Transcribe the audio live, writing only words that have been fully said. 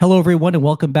Hello, everyone, and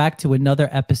welcome back to another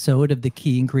episode of the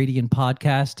Key Ingredient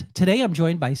Podcast. Today, I'm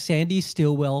joined by Sandy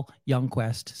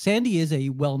Stilwell-Youngquist. Sandy is a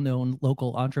well-known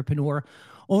local entrepreneur,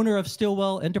 owner of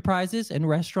Stilwell Enterprises and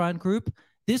Restaurant Group.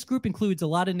 This group includes a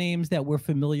lot of names that we're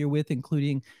familiar with,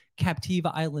 including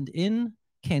Captiva Island Inn,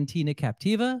 Cantina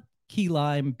Captiva,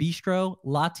 Keylime Bistro,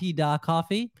 Latte Da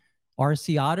Coffee,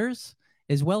 RC Otters,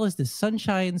 as well as the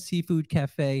Sunshine Seafood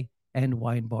Cafe and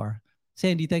Wine Bar.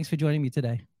 Sandy, thanks for joining me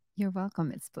today. You're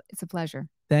welcome. It's a pleasure.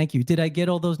 Thank you. Did I get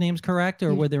all those names correct,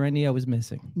 or were there any I was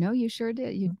missing? No, you sure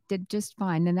did. You did just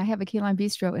fine. And I have a Keylime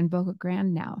Bistro in Boca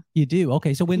Grande now. You do?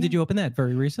 Okay. So when did you open that?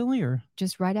 Very recently, or?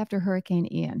 Just right after Hurricane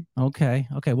Ian. Okay.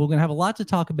 We're going to have a lot to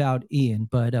talk about Ian,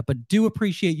 but do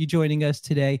appreciate you joining us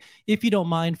today. If you don't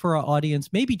mind, for our audience,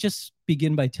 maybe just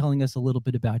begin by telling us a little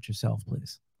bit about yourself,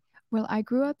 please. Well, I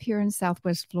grew up here in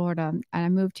Southwest Florida, and I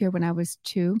moved here when I was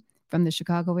 2 from the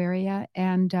Chicago area,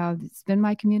 and it's been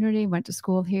my community. Went to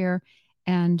school here,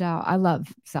 and I love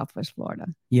Southwest Florida.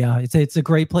 Yeah, it's a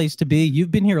great place to be.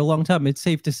 You've been here a long time. It's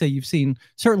safe to say you've seen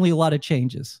certainly a lot of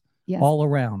changes. Yes. All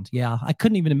around. Yeah, I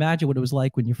couldn't even imagine what it was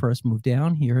like when you first moved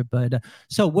down here. But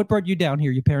so what brought you down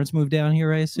here? Your parents moved down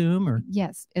here, I assume? Or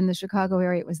yes, in the Chicago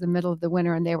area. It was the middle of the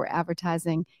winter, and they were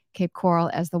advertising Cape Coral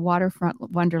as the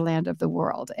waterfront wonderland of the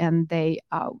world. And they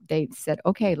said,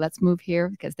 okay, let's move here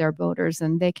because they're boaters.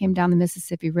 And they came down the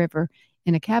Mississippi River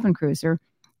in a cabin cruiser,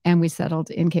 and we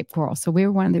settled in Cape Coral. So we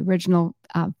were one of the original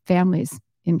families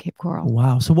in Cape Coral.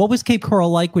 Wow. So what was Cape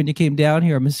Coral like when you came down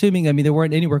here? I'm assuming, there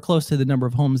weren't anywhere close to the number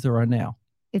of homes there are now.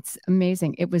 It's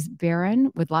amazing. It was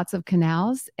barren with lots of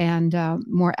canals and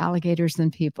more alligators than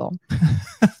people.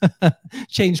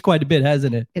 Changed quite a bit,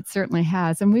 hasn't it? It certainly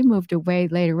has. And we moved away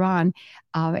later on.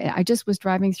 I just was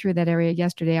driving through that area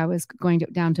yesterday. I was going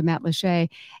down to Matlacha,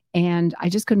 and I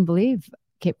just couldn't believe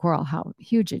Cape Coral, how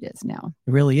huge it is now.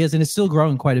 It really is. And it's still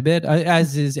growing quite a bit,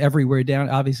 as is everywhere down.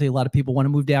 Obviously, a lot of people want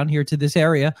to move down here to this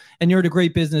area, and you're in a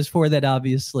great business for that,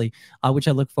 obviously, which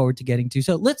I look forward to getting to.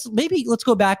 So let's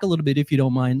go back a little bit, if you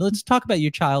don't mind. Let's talk about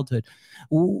your childhood.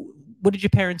 What did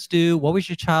your parents do? What was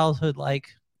your childhood like?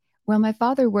 Well, my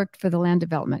father worked for the land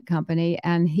development company,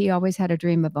 and he always had a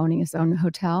dream of owning his own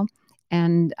hotel.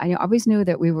 And I always knew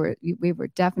that we were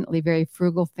definitely a very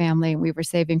frugal family, and we were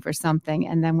saving for something.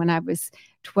 And then when I was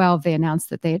 12, they announced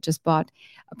that they had just bought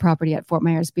a property at Fort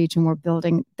Myers Beach and were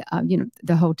building,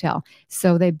 the hotel.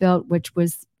 So they built,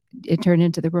 it turned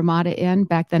into the Ramada Inn.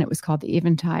 Back then it was called the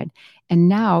Eventide. And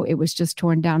now it was just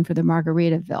torn down for the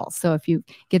Margaritaville. So if you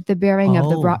get the bearing of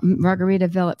the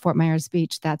Margaritaville at Fort Myers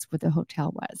Beach, that's what the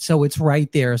hotel was. So it's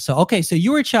right there. So, okay. So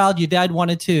you were a child, your dad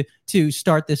wanted to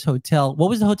start this hotel. What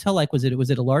was the hotel like? Was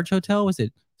it a large hotel? Was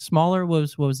it smaller?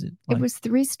 What was it like? It was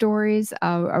 3 stories,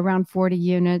 around 40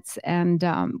 units. And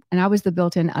I was the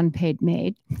built-in unpaid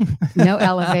maid, no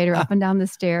elevator up and down the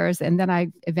stairs. And then I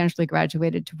eventually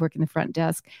graduated to work in the front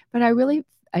desk. But I really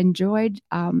enjoyed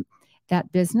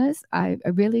that business. I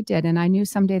really did. And I knew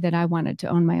someday that I wanted to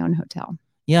own my own hotel.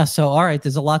 Yeah. So, all right,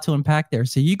 there's a lot to unpack there.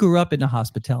 So you grew up in the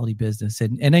hospitality business,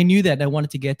 and I knew that, and I wanted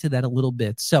to get to that a little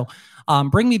bit. So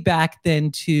bring me back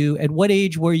then to, at what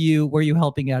age were you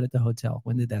helping out at the hotel?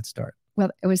 When did that start? Well,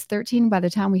 it was 13 by the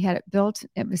time we had it built.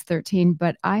 It was 13,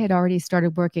 but I had already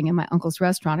started working in my uncle's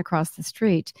restaurant across the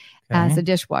street as a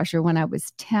dishwasher. When I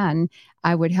was 10,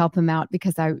 I would help him out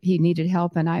because he needed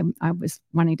help, and I was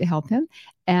wanting to help him.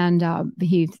 And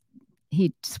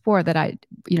he swore that I,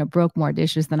 broke more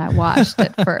dishes than I washed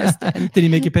at first. And did he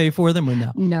make you pay for them or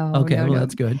no? No. Okay, no.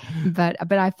 That's good. But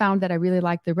I found that I really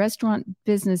liked the restaurant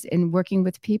business in working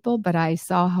with people, but I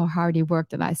saw how hard he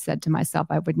worked, and I said to myself,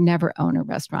 I would never own a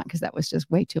restaurant because that was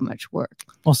just way too much work.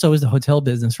 Well, so is the hotel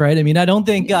business, right? I don't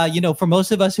think, for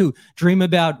most of us who dream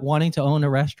about wanting to own a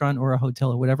restaurant or a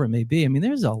hotel or whatever it may be,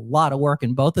 there's a lot of work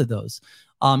in both of those.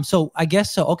 So I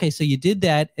guess so. Okay, so you did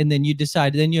that, and then you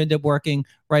decided. Then you ended up working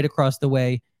right across the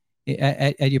way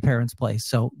at your parents' place.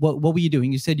 So what were you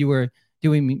doing? You said you were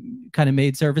doing kind of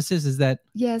maid services. Is that?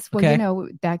 Yes. Well,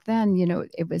 okay? Back then,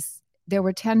 there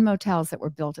were 10 motels that were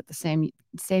built at the same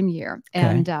year,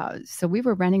 and so we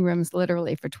were renting rooms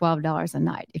literally for $12 a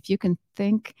night. If you can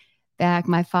think back,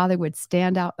 my father would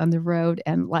stand out on the road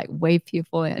and wave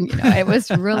people in. It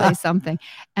was really something.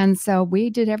 And so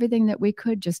we did everything that we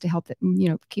could just to help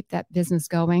keep that business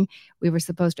going. We were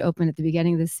supposed to open at the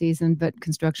beginning of the season, but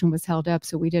construction was held up,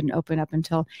 so we didn't open up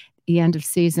until the end of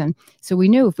season. So we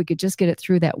knew if we could just get it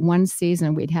through that one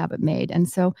season, we'd have it made. And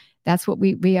so that's what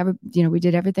we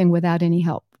did everything without any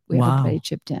help. Everybody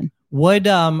chipped in. What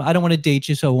I don't want to date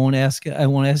you, so I won't ask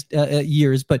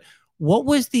years, but what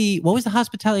was the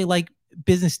hospitality like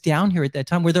business down here at that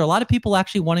time? Were there a lot of people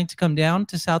actually wanting to come down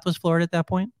to Southwest Florida at that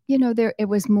point? It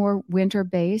was more winter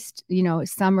based.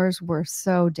 Summers were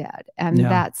so dead, and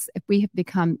we have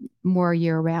become more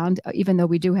year round, even though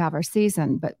we do have our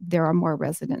season, but there are more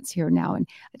residents here now. And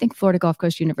I think Florida Gulf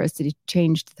Coast University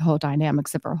changed the whole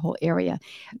dynamics of our whole area,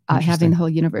 having the whole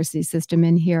university system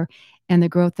in here and the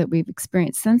growth that we've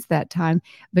experienced since that time.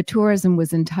 But tourism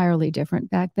was entirely different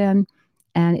back then.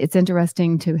 And it's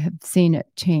interesting to have seen it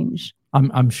change.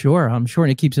 I'm sure, and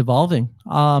it keeps evolving.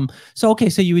 So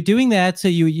you were doing that. So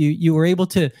you were able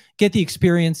to get the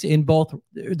experience in both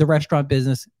the restaurant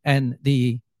business and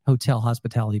the hotel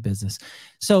hospitality business.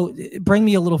 So bring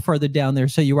me a little further down there.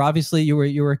 So you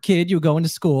were a kid. You were going to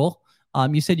school.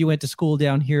 You said you went to school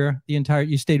down here.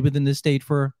 You stayed within the state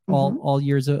for all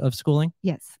years of schooling.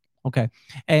 Yes. Okay.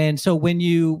 And so when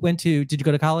you did you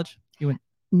go to college? You went.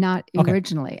 Not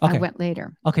originally. Okay. I went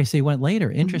later. Okay, so you went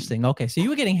later. Interesting. Okay, so you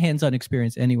were getting hands-on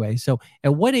experience anyway. So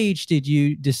at what age did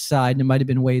you decide, and it might have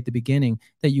been way at the beginning,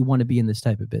 that you want to be in this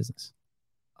type of business?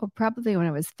 Oh, probably when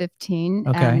I was 15.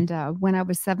 Okay. And when I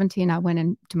was 17, I went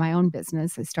into my own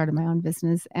business. I started my own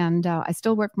business. And I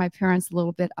still worked my parents a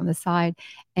little bit on the side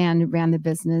and ran the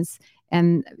business.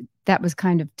 And that was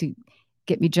kind of to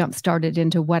get me jump-started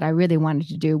into what I really wanted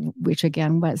to do, which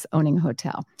again was owning a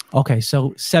hotel. Okay,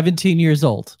 so 17 years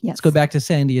old. Yes. Let's go back to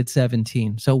Sandy at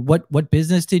 17. So what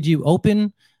business did you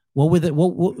open? What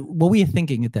were you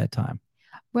thinking at that time?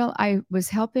 Well, I was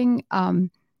helping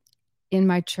in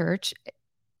my church,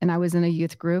 and I was in a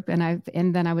youth group, and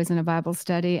then I was in a Bible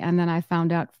study, and then I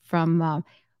found out from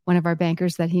one of our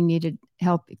bankers that he needed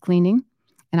help cleaning.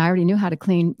 And I already knew how to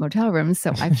clean motel rooms,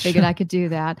 so I figured I could do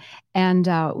that. And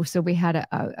so we had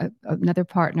another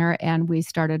partner, and we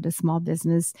started a small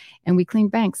business, and we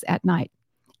cleaned banks at night.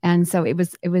 And so it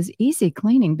was easy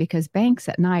cleaning because banks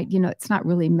at night, it's not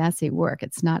really messy work.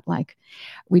 It's not like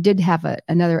we did have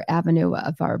another avenue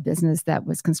of our business that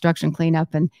was construction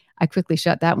cleanup, and I quickly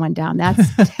shut that one down. That's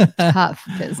tough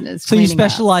business. So you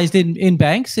specialized in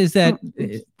banks? Is that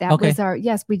was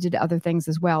yes, we did other things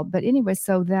as well. But anyway,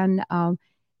 so then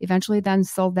eventually then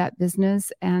sold that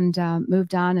business and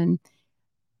moved on and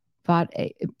bought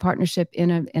a partnership in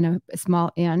a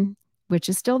small inn, which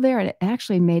is still there. It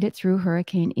actually made it through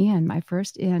Hurricane Ian, my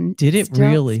first inn. Did it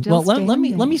really? Well, let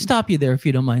me stop you there if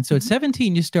you don't mind. So at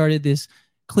 17, you started this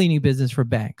cleaning business for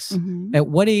banks. Mm-hmm. At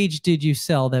what age did you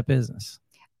sell that business?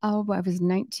 Oh, I was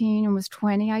 19, almost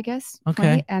 20, I guess. Okay.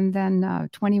 20, and then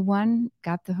 21,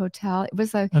 got the hotel. It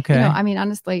was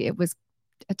honestly, it was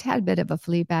a tad bit of a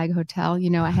flea bag hotel.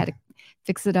 I had to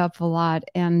fix it up a lot.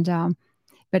 And,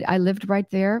 but I lived right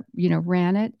there,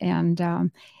 ran it.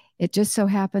 And it just so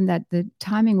happened that the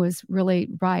timing was really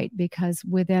right because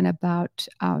within about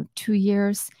 2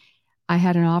 years, I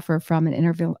had an offer from an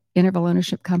interval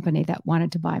ownership company that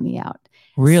wanted to buy me out.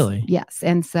 Really? Yes.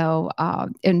 And so,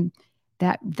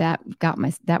 that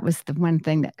was the one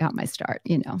thing that got my start,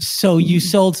 So you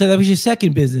sold, so that was your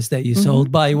second business that you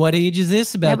sold. By what age is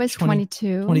this? About I was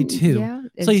 22. 22. Yeah.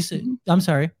 So you said, I'm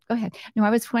sorry. Go ahead. No,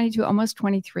 I was 22, almost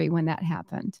 23 when that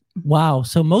happened. Wow.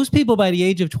 So most people by the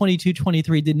age of 22,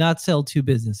 23 did not sell two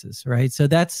businesses, right? So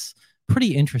that's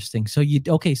pretty interesting. So you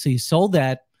sold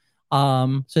that.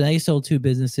 So now you sold two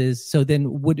businesses. So then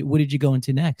what did you go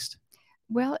into next?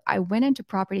 Well, I went into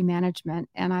property management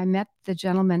and I met the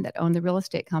gentleman that owned the real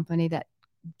estate company that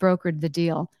brokered the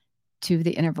deal to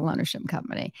the interval ownership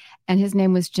company. And his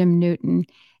name was Jim Newton,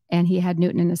 and he had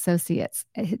Newton and Associates.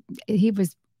 He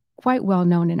was quite well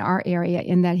known in our area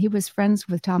in that he was friends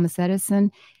with Thomas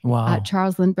Edison. Wow.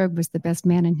 Charles Lindbergh was the best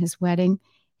man in his wedding.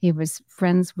 He was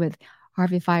friends with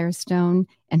Harvey Firestone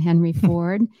and Henry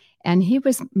Ford. And he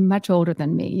was much older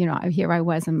than me. Here I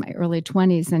was in my early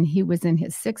 20s, and he was in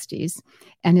his 60s,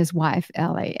 and his wife,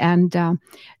 Ellie. And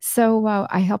so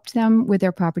I helped them with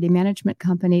their property management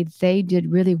company. They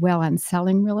did really well on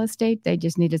selling real estate. They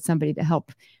just needed somebody to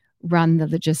help run the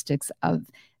logistics of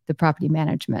the property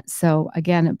management. So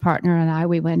again, a partner and I,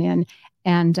 we went in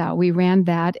and we ran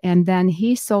that. And then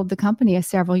he sold the company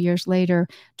several years later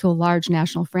to a large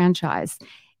national franchise.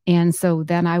 And so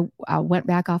then I went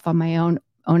back off on my own,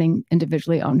 owning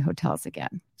individually owned hotels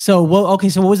again. So,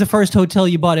 so what was the first hotel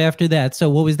you bought after that? So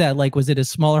what was that like? Was it a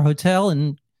smaller hotel?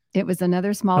 And it was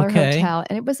another smaller hotel.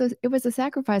 And it was a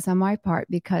sacrifice on my part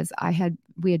because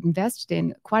we had invested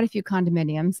in quite a few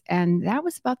condominiums. And that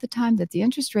was about the time that the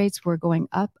interest rates were going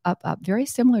up, very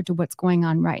similar to what's going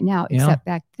on right now, except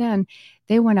back then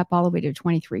they went up all the way to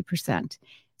 23%.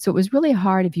 So it was really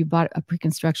hard if you bought a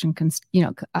pre-construction,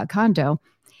 condo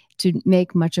to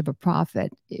make much of a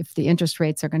profit if the interest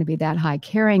rates are going to be that high,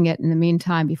 carrying it in the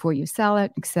meantime before you sell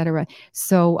it, et cetera.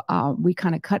 So we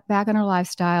kind of cut back on our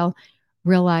lifestyle,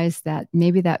 realized that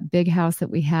maybe that big house that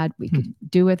we had, we could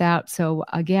do without. So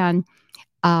again,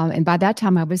 and by that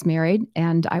time I was married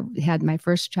and I had my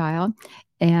first child.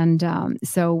 And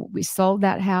so we sold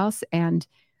that house and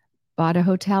bought a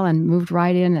hotel and moved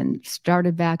right in and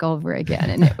started back over again.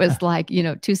 And it was like,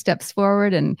 2 steps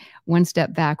forward and 1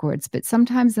 step backwards. But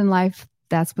sometimes in life,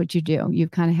 that's what you do. You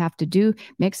kind of have to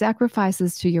make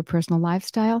sacrifices to your personal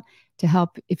lifestyle to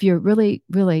help. If you're really,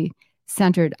 really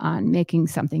centered on making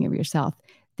something of yourself,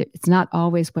 it's not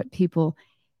always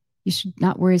you should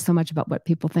not worry so much about what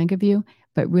people think of you,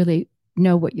 but really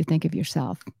know what you think of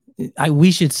yourself.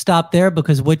 We should stop there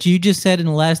because what you just said in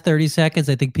the last 30 seconds,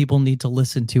 I think people need to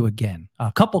listen to again.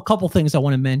 A couple things I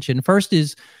want to mention. First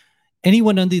is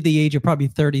anyone under the age of probably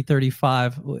 30,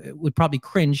 35 would probably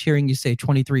cringe hearing you say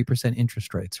 23%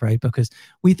 interest rates, right? Because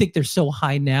we think they're so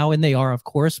high now, and they are, of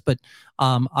course, but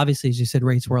obviously, as you said,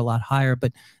 rates were a lot higher.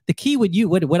 But the key my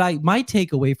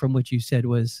takeaway from what you said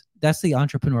was that's the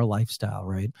entrepreneur lifestyle,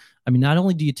 right? I mean, not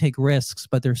only do you take risks,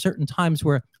 but there are certain times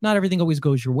where not everything always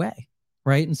goes your way,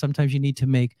 right? And sometimes you need to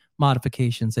make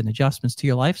modifications and adjustments to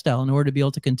your lifestyle in order to be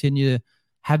able to continue to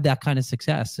have that kind of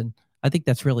success. And I think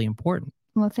that's really important.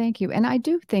 Well, thank you. And I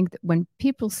do think that when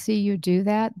people see you do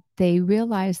that, they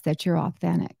realize that you're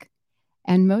authentic.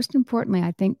 And most importantly,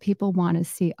 I think people want to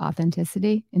see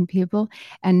authenticity in people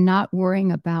and not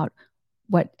worrying about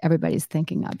what everybody's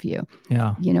thinking of you.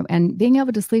 Yeah. And being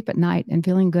able to sleep at night and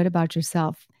feeling good about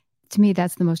yourself, to me,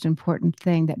 that's the most important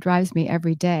thing that drives me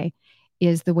every day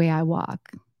is the way I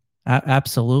walk.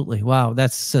 Absolutely. Wow.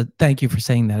 Thank you for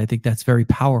saying that. I think that's very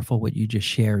powerful what you just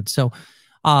shared. So,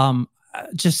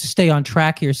 just to stay on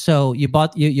track here. So you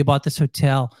bought this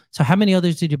hotel. So how many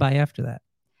others did you buy after that?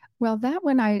 Well, that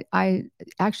one I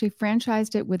actually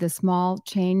franchised it with a small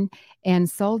chain and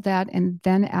sold that. And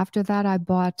then after that, I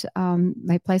bought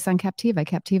my place on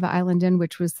Captiva Island Inn,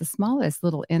 which was the smallest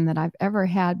little inn that I've ever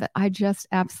had. But I just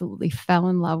absolutely fell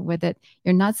in love with it.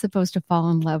 You're not supposed to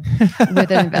fall in love with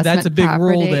an investment That's a big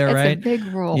property. rule there, right? It's a big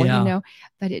rule, Yeah.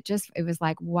 But it was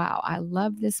like, wow, I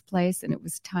love this place. And it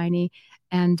was tiny.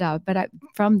 And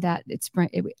from that,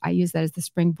 I used that as the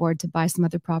springboard to buy some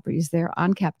other properties there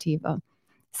on Captiva.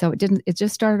 So it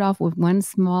just started off with one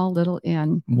small little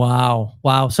inn. Wow.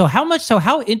 So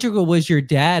how integral was your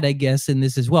dad, I guess, in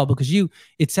this as well? Because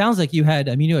it sounds like you had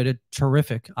a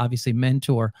terrific, obviously,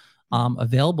 mentor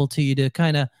available to you to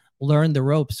kind of learn the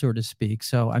ropes, so to speak.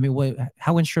 So,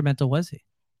 how instrumental was he?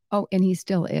 Oh, and he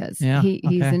still is. Yeah, He's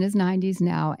in his 90s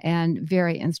now and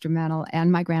very instrumental. And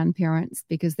my grandparents,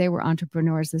 because they were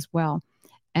entrepreneurs as well.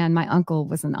 And my uncle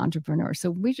was an entrepreneur. So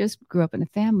we just grew up in a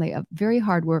family of very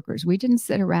hard workers. We didn't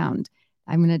sit around.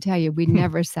 I'm going to tell you, we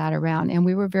never sat around. And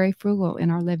we were very frugal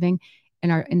in our living, in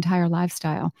our entire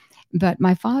lifestyle. But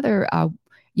my father,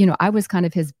 I was kind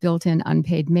of his built-in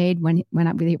unpaid maid when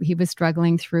he was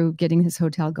struggling through getting his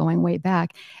hotel going way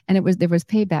back. And there was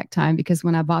payback time because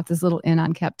when I bought this little inn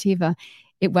on Captiva,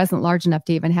 it wasn't large enough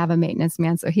to even have a maintenance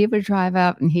man. So he would drive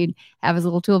out and he'd have his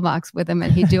little toolbox with him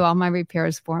and he'd do all my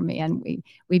repairs for me. And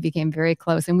we became very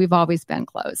close and we've always been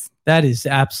close. That is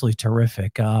absolutely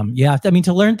terrific.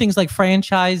 To learn things like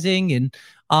franchising and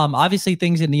obviously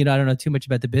things in, I don't know too much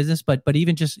about the business, but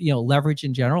even just, leverage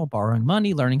in general, borrowing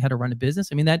money, learning how to run a business.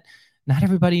 That not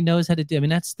everybody knows how to do.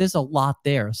 There's a lot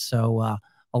there. So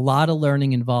a lot of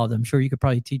learning involved. I'm sure you could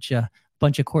probably teach a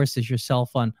bunch of courses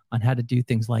yourself on how to do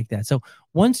things like that. So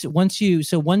once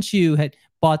you had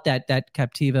bought that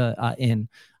Captiva Inn,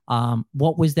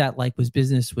 what was that like? Was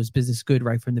business good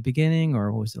right from the beginning,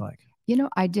 or what was it like?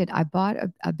 I did. I bought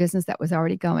a business that was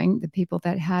already going. The people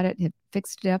that had it had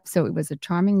fixed it up. So it was a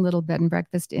charming little bed and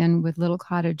breakfast inn with little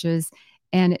cottages,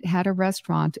 and it had a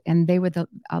restaurant, and they were the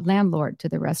landlord to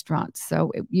the restaurant.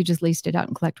 So you just leased it out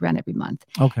and collect rent every month.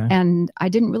 Okay. And I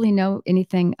didn't really know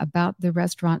anything about the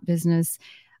restaurant business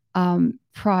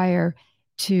prior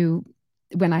to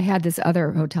when I had this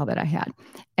other hotel that I had.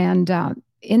 And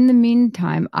in the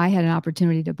meantime, I had an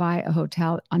opportunity to buy a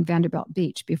hotel on Vanderbilt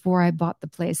Beach before I bought the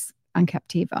place on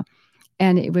Captiva.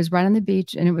 And it was right on the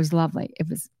beach, and it was lovely. It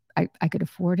was I could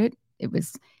afford it. It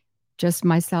was just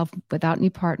myself without any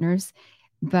partners.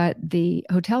 But the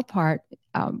hotel part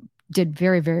did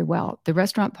very, very well. The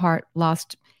restaurant part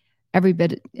lost every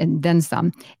bit and then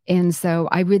some. And so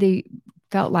I really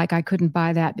felt like I couldn't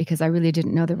buy that because I really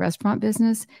didn't know the restaurant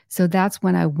business. So that's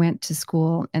when I went to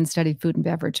school and studied food and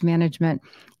beverage management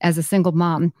as a single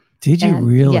mom. Did you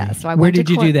really? Yeah. So where did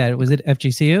you do that? Was it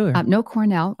FGCU? No,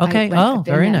 Cornell. Okay.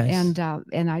 Very nice.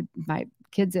 And my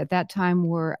kids at that time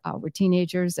were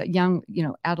teenagers, young,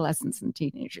 adolescents and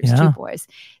teenagers, Yeah. 2 boys.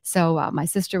 So my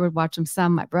sister would watch them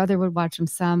some, my brother would watch them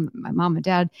some, my mom and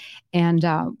dad, and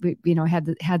we,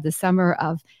 had the summer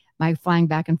of my flying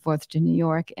back and forth to New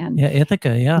York and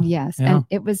Ithaca, yes, and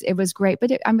it was great.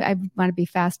 But I want to be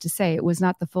fast to say it was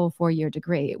not the full 4-year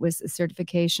degree. It was a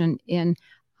certification in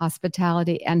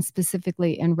hospitality and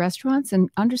specifically in restaurants and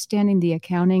understanding the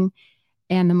accounting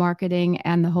and the marketing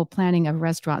and the whole planning of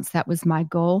restaurants. That was my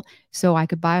goal, so I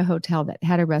could buy a hotel that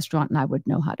had a restaurant and I would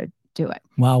know how to do it.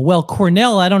 Wow. Well,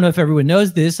 Cornell, I don't know if everyone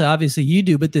knows this. Obviously, you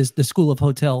do, but the School of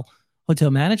Hotel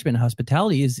Management and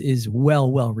Hospitality is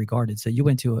well regarded. So you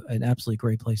went to an absolutely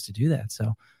great place to do that.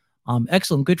 So,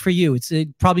 excellent, good for you.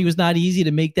 It probably was not easy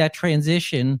to make that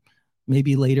transition,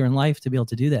 maybe later in life, to be able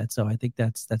to do that. So I think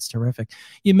that's terrific.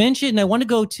 You mentioned, I want to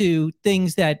go to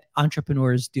things that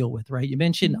entrepreneurs deal with, right? You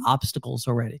mentioned obstacles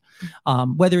already,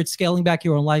 whether it's scaling back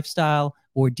your own lifestyle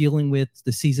or dealing with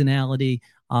the seasonality.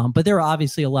 But there are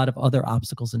obviously a lot of other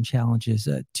obstacles and challenges.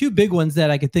 2 big ones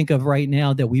that I could think of right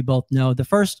now that we both know. The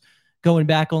first, going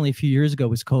back only a few years ago,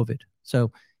 was COVID.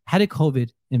 So how did COVID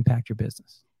impact your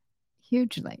business?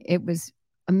 Hugely. It was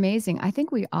amazing. I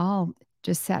think we all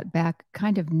just sat back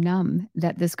kind of numb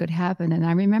that this could happen. And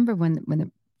I remember when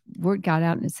the word got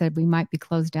out and it said we might be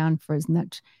closed down for as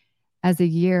much as a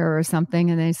year or something.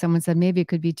 And then someone said, maybe it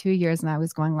could be 2 years. And I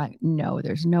was going like, no,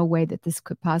 there's no way that this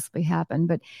could possibly happen.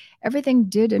 But everything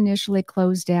did initially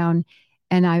close down.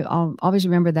 And I'll always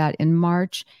remember that in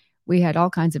March, we had all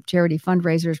kinds of charity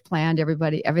fundraisers planned.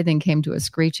 Everything came to a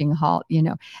screeching halt,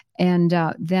 and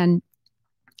then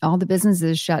all the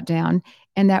businesses shut down.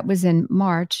 And that was in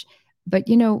March. But,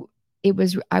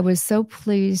 I was so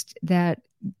pleased that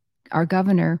our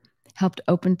governor helped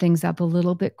open things up a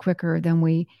little bit quicker than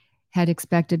we had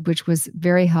expected, which was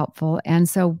very helpful. And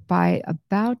so by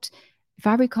about, if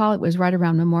I recall, it was right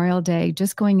around Memorial Day,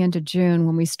 just going into June,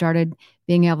 when we started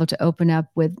being able to open up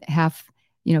with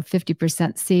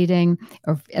 50% seating,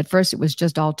 or at first it was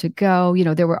just all to go.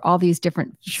 There were all these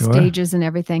different stages and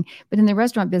everything. But in the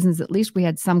restaurant business, at least we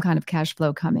had some kind of cash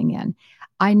flow coming in.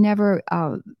 I never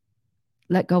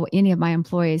let go of any of my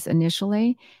employees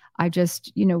initially. I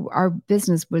just, our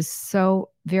business was so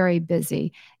very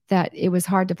busy that it was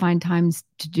hard to find times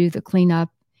to do the cleanup.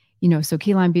 So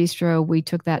Keylime Bistro, we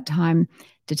took that time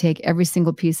to take every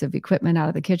single piece of equipment out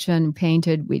of the kitchen,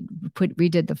 painted, we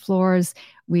redid the floors,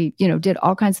 we, did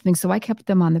all kinds of things. So I kept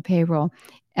them on the payroll.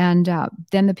 And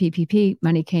then the PPP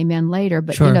money came in later.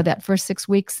 But, that first 6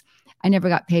 weeks, I never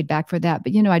got paid back for that.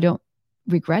 But, I don't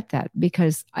regret that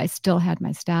because I still had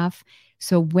my staff.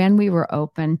 So when we were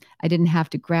open, I didn't have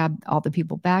to grab all the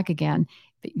people back again.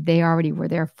 They already were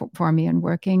there for me and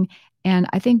working. And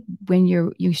I think when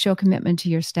you show commitment to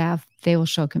your staff, they will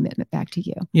show commitment back to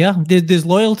you. Yeah, there's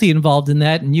loyalty involved in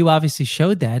that. And you obviously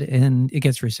showed that, and it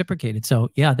gets reciprocated. So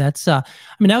yeah, that's, that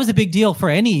was a big deal for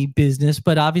any business,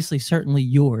 but obviously certainly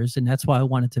yours. And that's why I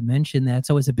wanted to mention that.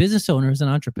 So as a business owner, as an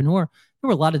entrepreneur, there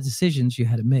were a lot of decisions you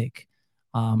had to make.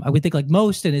 I would think like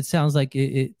most, and it sounds like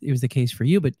it was the case for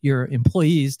you, but your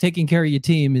employees, taking care of your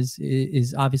team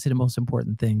is obviously the most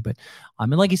important thing. But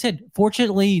and like you said,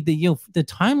 fortunately, the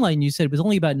timeline you said was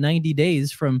only about 90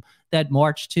 days from that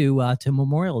March to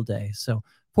Memorial Day. So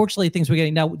fortunately, things were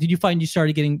getting. Now, did you find you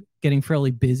started getting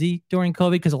fairly busy during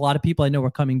COVID? Because a lot of people I know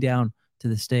were coming down to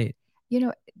the state.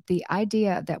 The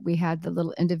idea that we had the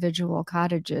little individual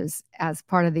cottages as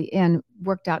part of the inn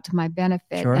worked out to my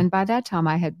benefit. Sure. And by that time,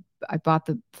 I bought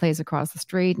the place across the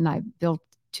street and I built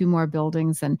 2 more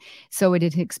buildings. And so it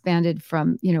had expanded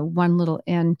from, one little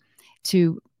inn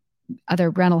to other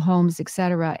rental homes, et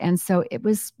cetera. And so it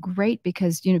was great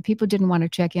because, people didn't want to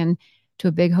check in to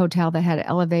a big hotel that had an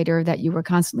elevator, that you were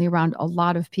constantly around a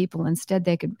lot of people. Instead,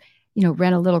 they could,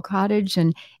 rent a little cottage.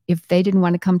 And if they didn't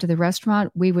want to come to the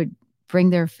restaurant, we would bring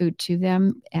their food to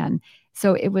them. And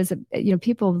so it was,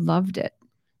 people loved it.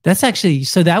 That's actually,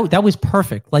 so that was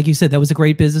perfect. Like you said, that was a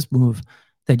great business move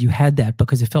that you had that,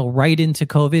 because it fell right into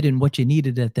COVID and what you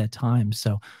needed at that time.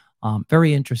 So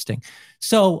very interesting.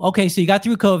 So, okay. So you got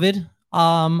through COVID,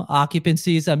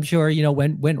 occupancies, I'm sure,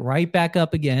 went right back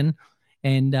up again.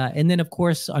 And then of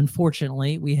course,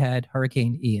 unfortunately, we had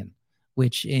Hurricane Ian,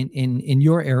 which in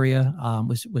your area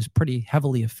was pretty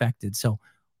heavily affected. So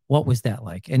what was that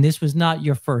like? And this was not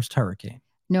your first hurricane.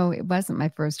 No, it wasn't my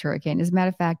first hurricane. As a matter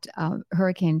of fact,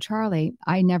 Hurricane Charlie,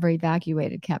 I never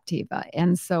evacuated Captiva.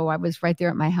 And so I was right there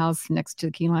at my house next to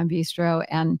the Keylime Bistro.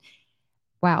 And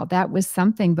wow, that was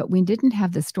something. But we didn't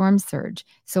have the storm surge.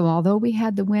 So although we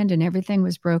had the wind and everything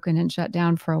was broken and shut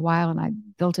down for a while, and I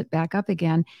built it back up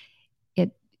again,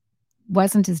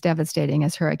 wasn't as devastating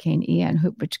as Hurricane Ian,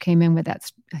 which came in with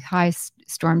that high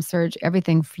storm surge.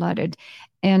 Everything flooded.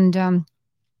 And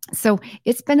so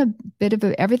it's been a bit of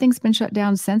everything's been shut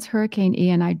down since Hurricane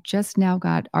Ian. I just now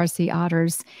got RC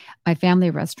Otters, my family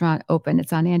restaurant, open.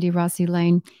 It's on Andy Rossi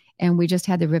Lane. And we just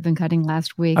had the ribbon cutting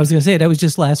last week. I was going to say, that was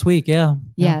just last week. Yeah.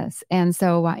 Yes. And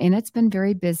so, and it's been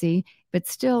very busy, but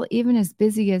still, even as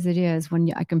busy as it is,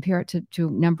 when I compare it to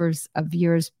numbers of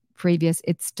years previous,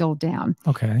 it's still down.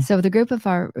 Okay. So the group of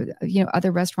our,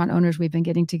 other restaurant owners, we've been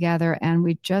getting together, and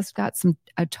we just got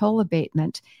a toll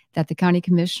abatement that the county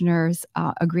commissioners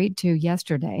agreed to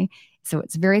yesterday. So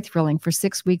it's very thrilling. For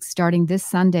 6 weeks, starting this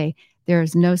Sunday, there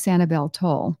is no Sanibel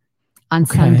toll on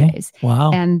Sundays.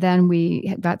 Wow. And then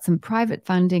we got some private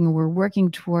funding, and we're working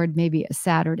toward maybe a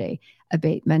Saturday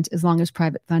abatement, as long as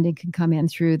private funding can come in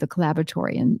through the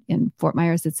Collaboratory in Fort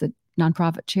Myers. It's a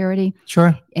nonprofit charity.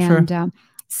 Sure. And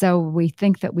so we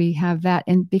think that we have that.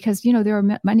 And because, there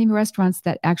are many restaurants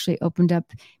that actually opened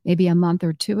up maybe a month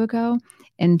or two ago,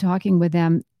 and talking with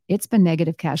them, it's been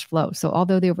negative cash flow. So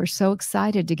although they were so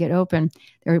excited to get open,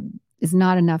 there is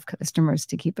not enough customers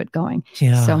to keep it going.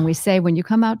 Yeah. So when we say, when you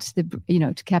come out to to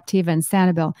Captiva and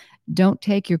Sanibel, don't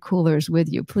take your coolers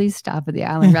with you. Please stop at the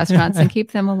island restaurants and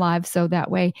keep them alive. So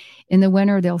that way in the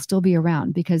winter, they'll still be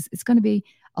around, because it's going to be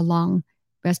a long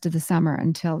rest of the summer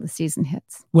until the season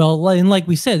hits. Well, and like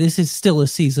we said, this is still a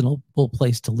seasonal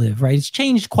place to live, right? It's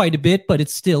changed quite a bit, but it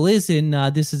still is. And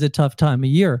this is a tough time of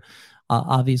year,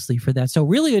 obviously, for that. So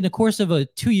really, in the course of a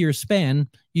 2-year span,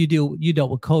 you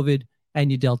dealt with COVID, and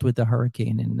you dealt with the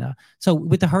hurricane. And so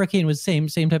with the hurricane, it was same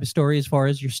type of story as far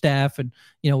as your staff, and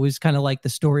it was kind of like the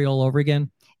story all over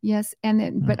again. Yes, and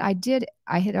then, but I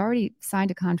had already signed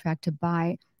a contract to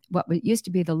buy what used to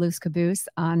be the Loose Caboose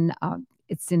on.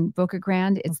 It's in Boca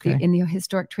Grande. It's in the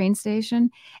historic train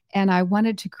station, and I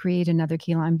wanted to create another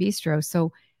Keylime Bistro.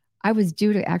 So I was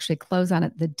due to actually close on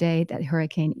it the day that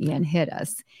Hurricane Ian hit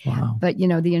us. Wow. But,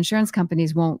 the insurance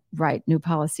companies won't write new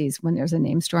policies when there's a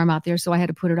named storm out there. So I had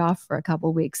to put it off for a couple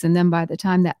of weeks. And then by the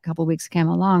time that couple of weeks came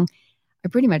along, I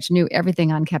pretty much knew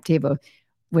everything on Captiva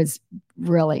was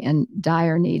really in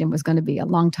dire need and was going to be a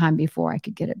long time before I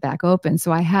could get it back open.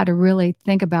 So I had to really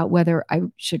think about whether I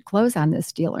should close on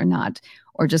this deal or not,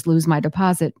 or just lose my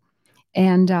deposit.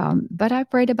 And but I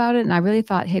prayed about it, and I really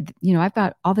thought, hey, I've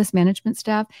got all this management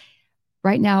staff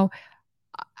right now.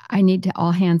 I need to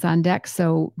all hands on deck.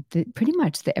 So pretty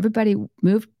much everybody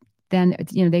moved. Then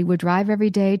they would drive every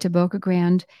day to Boca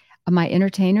Grande. My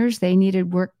entertainers, they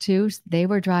needed work too. They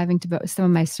were driving to some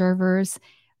of my servers,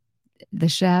 the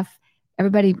chef.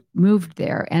 Everybody moved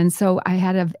there, and so I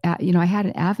had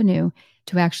an avenue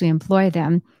to actually employ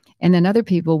them. And then other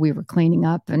people, we were cleaning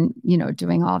up and,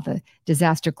 doing all the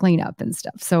disaster cleanup and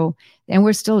stuff. So, and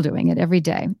we're still doing it every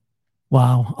day.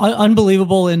 Wow.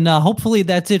 Unbelievable. And hopefully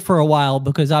that's it for a while,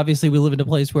 because obviously we live in a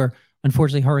place where,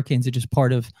 unfortunately, hurricanes are just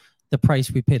part of the price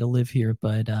we pay to live here.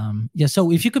 But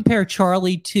so if you compare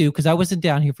Charlie to, because I wasn't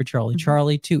down here for Charlie, Mm-hmm.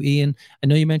 Charlie to Ian, I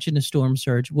know you mentioned the storm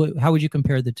surge. How would you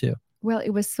compare the two? Well,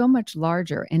 it was so much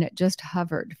larger, and it just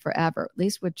hovered forever. At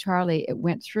least with Charlie, it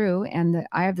went through, and the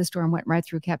eye of the storm went right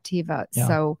through Captiva. Yeah.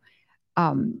 So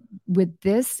with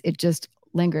this, it just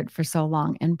lingered for so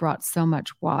long and brought so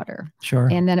much water. Sure.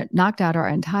 And then it knocked out our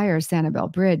entire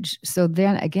Sanibel Bridge. So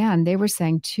then again, they were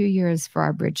saying 2 years for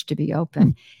our bridge to be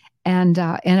open. And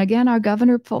again, our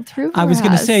governor pulled through for us. I was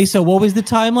going to say, so what was the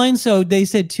timeline? So they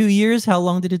said 2 years. How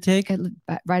long did it take?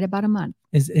 Right about a month.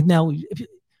 Now,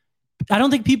 I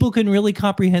don't think people can really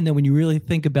comprehend that when you really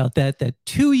think about that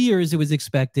 2 years it was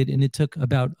expected, and it took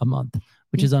about a month,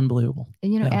 which is unbelievable.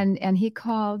 And and he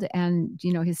called, and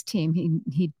his team,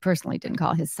 he personally didn't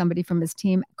call, somebody from his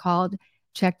team called,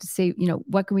 checked to see,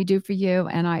 what can we do for you?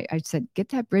 And I said, get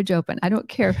that bridge open. I don't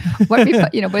care what,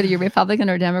 whether you're Republican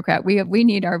or Democrat, we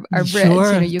need our bridge.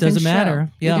 Sure, You doesn't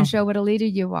matter. You can show what a leader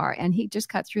you are. And he just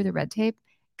cut through the red tape,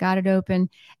 got it open.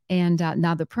 And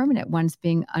now the permanent ones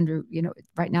being under,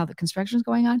 right now the construction is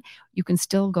going on, you can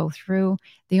still go through.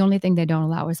 The only thing they don't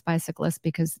allow is bicyclists,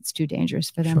 because it's too dangerous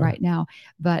for them right now.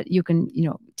 But you can,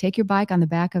 take your bike on the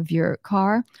back of your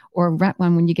car, or rent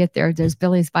one when you get there. There's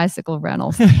Billy's Bicycle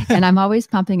Rentals. And I'm always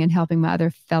pumping and helping my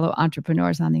other fellow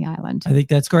entrepreneurs on the island. I think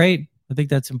that's great. I think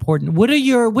that's important.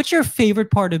 What's your favorite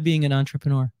part of being an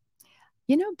entrepreneur?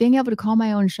 Being able to call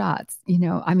my own shots.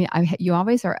 You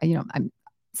always are,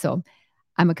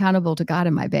 I'm accountable to God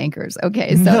and my bankers.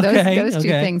 Okay. So those two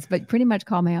things, but pretty much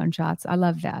call my own shots. I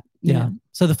love that. Yeah.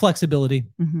 So the flexibility.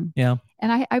 Mm-hmm. Yeah.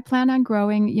 And I plan on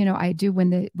growing. I do when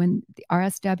the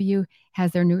RSW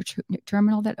has their new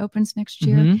terminal that opens next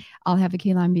year. Mm-hmm. I'll have a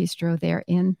Keylime Bistro there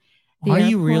in The Are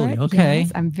airport, you really? Okay.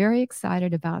 Yes, I'm very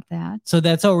excited about that. So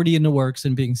that's already in the works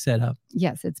and being set up.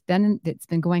 Yes, it's been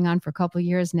going on for a couple of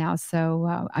years now.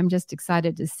 So I'm just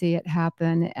excited to see it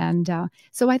happen. And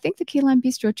so I think the Keylime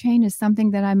Bistro chain is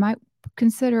something that I might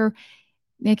consider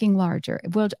making larger.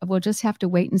 We'll just have to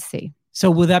wait and see. So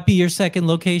will that be your second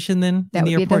location then That in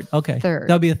the would be airport? the Okay. third.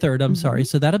 That'll be a third. I'm sorry.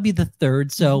 So that'll be the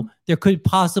third. So there could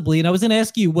possibly, and I was going to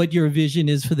ask you what your vision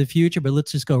is for the future, but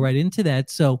let's just go right into that.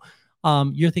 So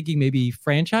you're thinking maybe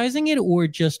franchising it or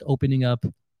just opening up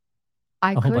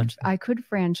a whole bunch? I could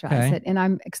franchise it, and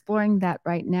I'm exploring that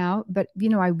right now. But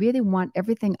I really want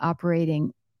everything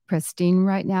operating pristine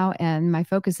right now, and my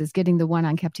focus is getting the one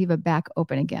on Captiva back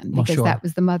open again, because that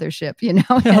was the mothership, and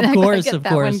of course, get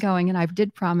that one going. And I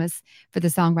did promise for the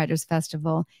Songwriters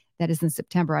Festival that is in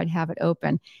September I'd have it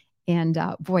open. And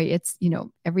boy, it's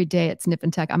every day it's nip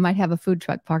and tuck. I might have a food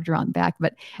truck parked around back,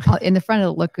 but in the front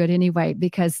it'll look good anyway,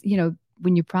 because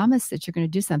when you promise that you're going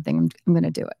to do something, I'm going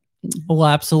to do it. Well,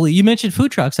 absolutely. You mentioned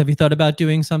food trucks. Have you thought about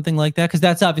doing something like that? Because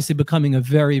that's obviously becoming a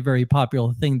very, very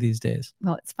popular thing these days.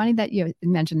 Well, it's funny that you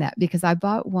mentioned that, because I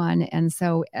bought one, and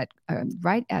so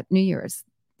right at New Year's,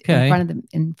 in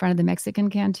front of the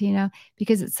Mexican cantina,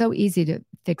 because it's so easy to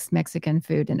fix Mexican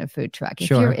food in a food truck.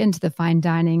 If you're into the fine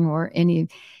dining or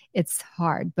it's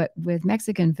hard, but with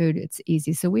Mexican food, it's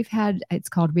easy. So it's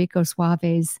called Rico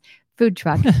Suave's food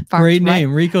truck. Great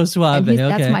name, Rico Suave.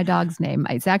 That's my dog's name.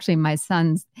 It's actually my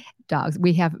son's dogs.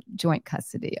 We have joint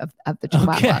custody of the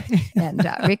Chihuahua. And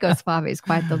Rico Suave is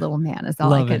quite the little man, is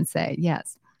all I can say.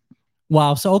 Yes.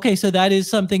 Wow. So, so that is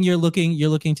something you're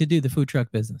looking to do, the food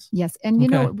truck business. Yes.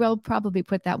 And we'll probably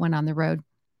put that one on the road.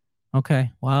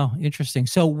 Okay. Wow. Interesting.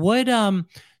 So what are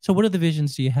the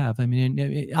visions do you have? I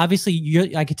mean,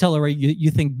 obviously I could tell already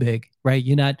you think big, right?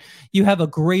 You have a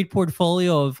great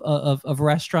portfolio of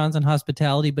restaurants and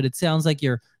hospitality, but it sounds like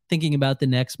you're thinking about the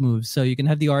next move. So you can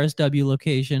have the RSW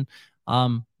location.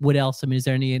 What else? I mean, is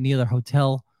there any other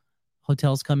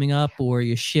hotels coming up, or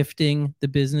you're shifting the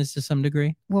business to some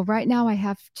degree? Well, right now I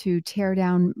have to tear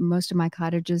down most of my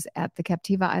cottages at the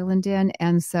Captiva Island Inn.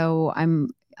 And so I'm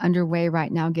underway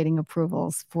right now getting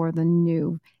approvals for the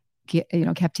new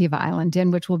Captiva Island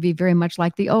Inn, which will be very much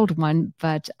like the old one,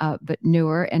 but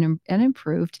newer and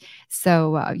improved.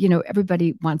 So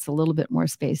everybody wants a little bit more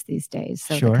space these days.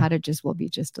 So the cottages will be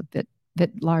just a bit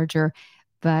larger,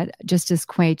 but just as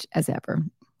quaint as ever.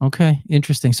 Okay,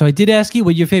 interesting. So I did ask you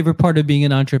what your favorite part of being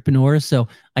an entrepreneur. So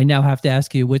I now have to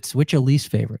ask you, what's your least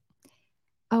favorite?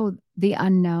 Oh, the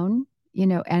unknown.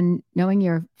 And knowing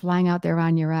you're flying out there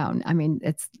on your own. I mean,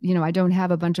 it's, I don't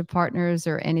have a bunch of partners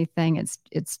or anything.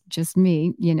 It's just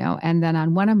me, and then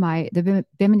on one of the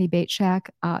Bimini Bait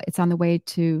Shack, it's on the way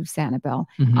to Sanibel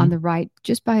on the right,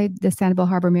 just by the Sanibel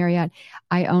Harbor Marriott.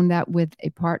 I own that with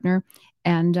a partner,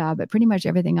 and, but pretty much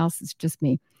everything else is just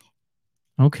me.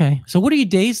 Okay. So what are your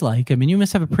days like? I mean, you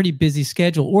must have a pretty busy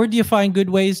schedule, or do you find good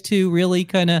ways to really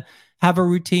kind of have a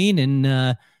routine,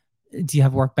 and do you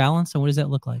have work balance, and what does that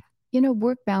look like?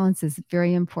 Work balance is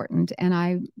very important, and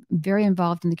I'm very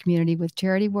involved in the community with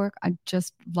charity work. I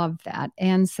just love that.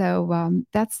 And so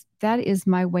that is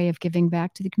my way of giving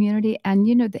back to the community.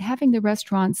 And, having the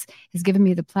restaurants has given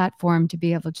me the platform to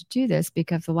be able to do this,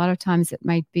 because a lot of times it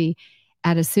might be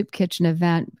at a soup kitchen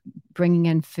event, bringing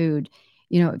in food.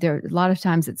 A lot of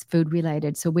times it's food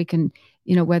related. So we can,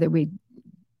 whether we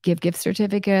give gift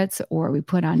certificates or we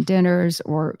put on dinners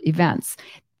or events,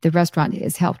 the restaurant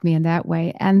has helped me in that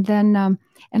way. And then,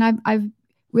 I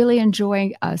really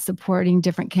enjoy supporting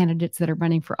different candidates that are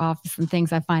running for office and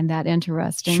things. I find that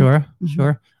interesting. Sure.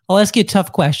 I'll ask you a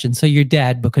tough question. So your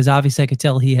dad, because obviously I could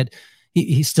tell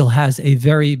he still has a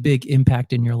very big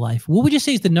impact in your life. What would you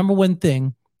say is the number one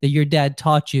thing that your dad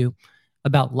taught you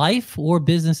about life or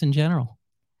business in general?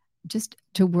 Just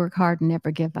to work hard and never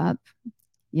give up.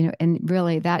 And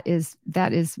really that is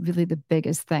really the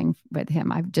biggest thing with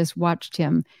him. I've just watched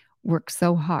him work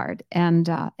so hard. And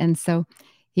so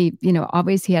he,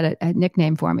 always he had a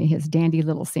nickname for me, his dandy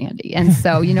little Sandy. And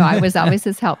so, I was always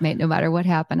his helpmate. No matter what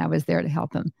happened, I was there to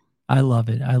help him. I love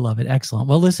it. Excellent.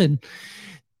 Well, listen,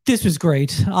 this was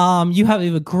great. You have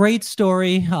a great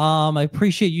story. I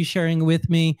appreciate you sharing with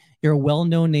me. You're a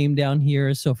well-known name down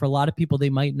here. So for a lot of people, they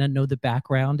might not know the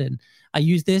background. And I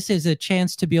use this as a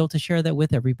chance to be able to share that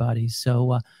with everybody.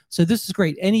 So this is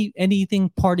great.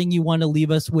 Anything parting you want to leave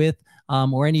us with,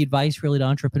 or any advice really to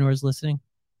entrepreneurs listening?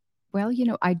 Well,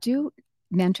 I do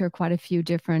mentor quite a few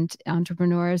different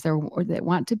entrepreneurs or that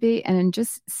want to be, and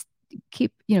just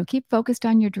keep focused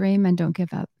on your dream and don't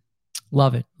give up.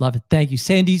 Love it. Thank you,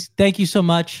 Sandy. Thank you so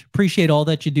much. Appreciate all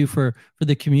that you do for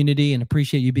the community, and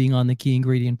appreciate you being on the Key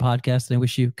Ingredient podcast. And I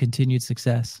wish you continued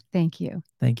success. Thank you.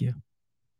 Thank you.